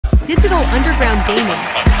digital underground gaming.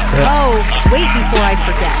 Oh, wait before I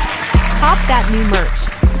forget. Pop that new merch.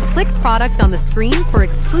 Click product on the screen for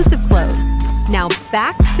exclusive clothes. Now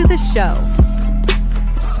back to the show.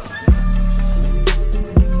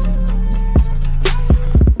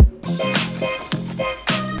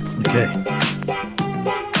 Okay.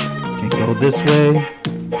 Can't go this way.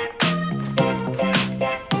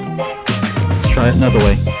 Let's try it another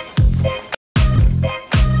way.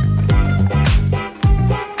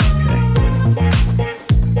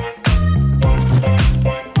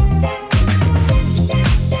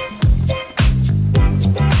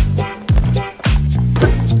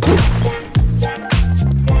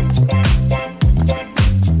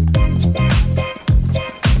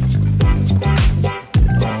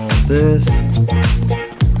 This.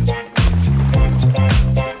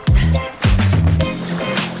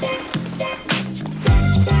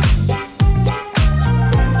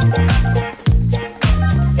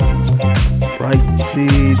 Bright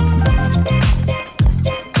seeds.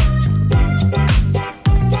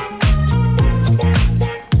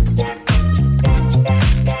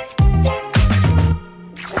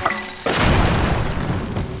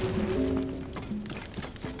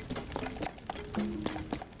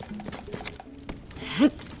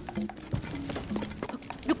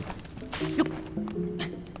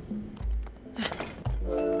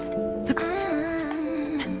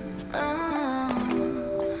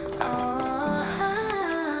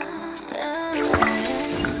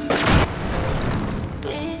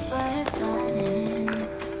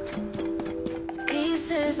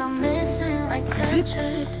 I'm missing like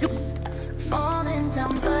Tetris, falling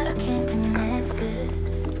down but I can't connect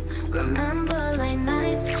this. Remember late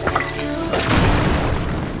nights, just you and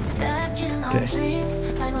me, stacking our dreams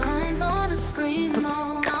like lines on a screen.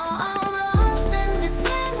 No, now I'm lost in this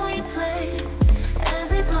game we play.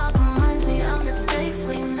 Every block reminds me of mistakes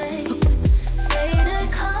we made.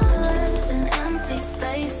 Faded colors and empty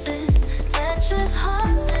spaces, Tetris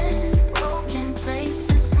hearts in broken places.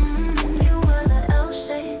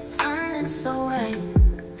 So right,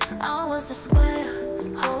 I was the square,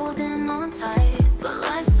 holding on tight, but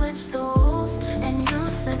life switched the rules and you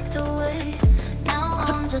slipped away. Now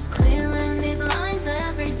I'm just clearing these lines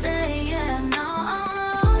every day. Yeah, now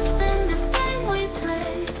I'm lost in this game we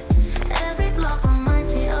play. Every block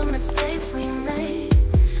reminds me of mistakes we made.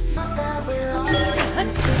 Fuck that we lost and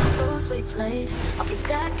the souls we played. I'll be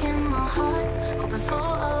stacking my heart, hoping for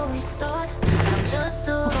a restart. I'm just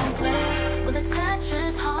a lone player with a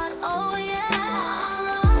Tetris heart. Oh yeah.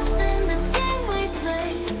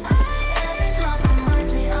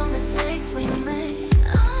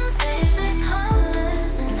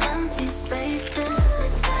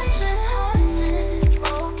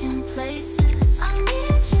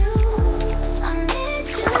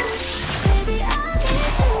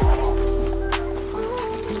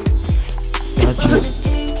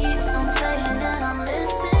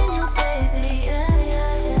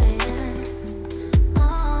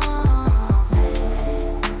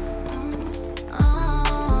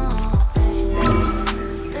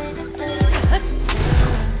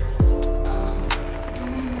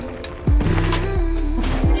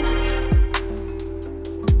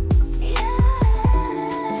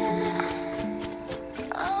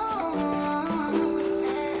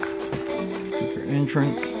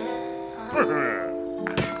 Entrance.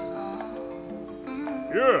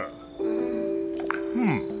 Yeah.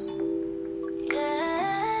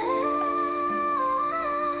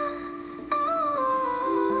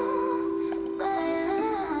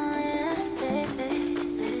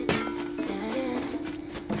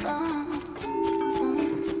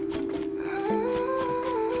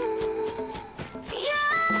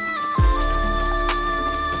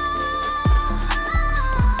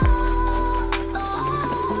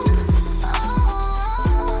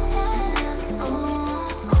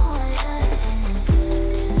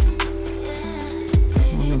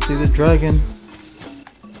 See the dragon.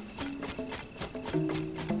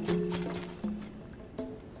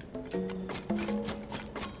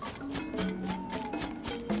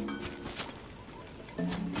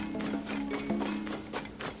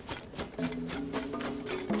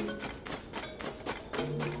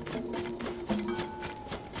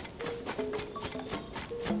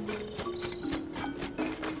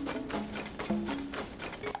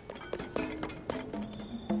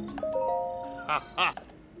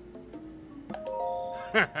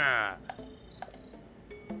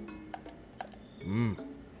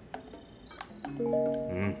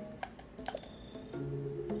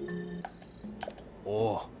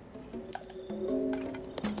 Oh.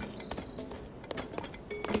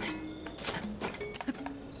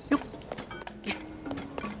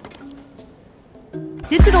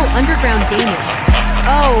 Digital Underground Gaming.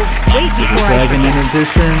 Oh, wait See the before I dragon in the forget.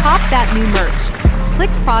 distance. Pop that new merch. Click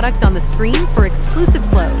product on the screen for exclusive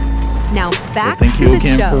clothes. Now back Thank to you the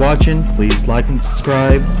again show. for watching. Please like and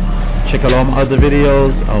subscribe. Check out all my other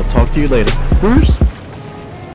videos. I'll talk to you later. Peace.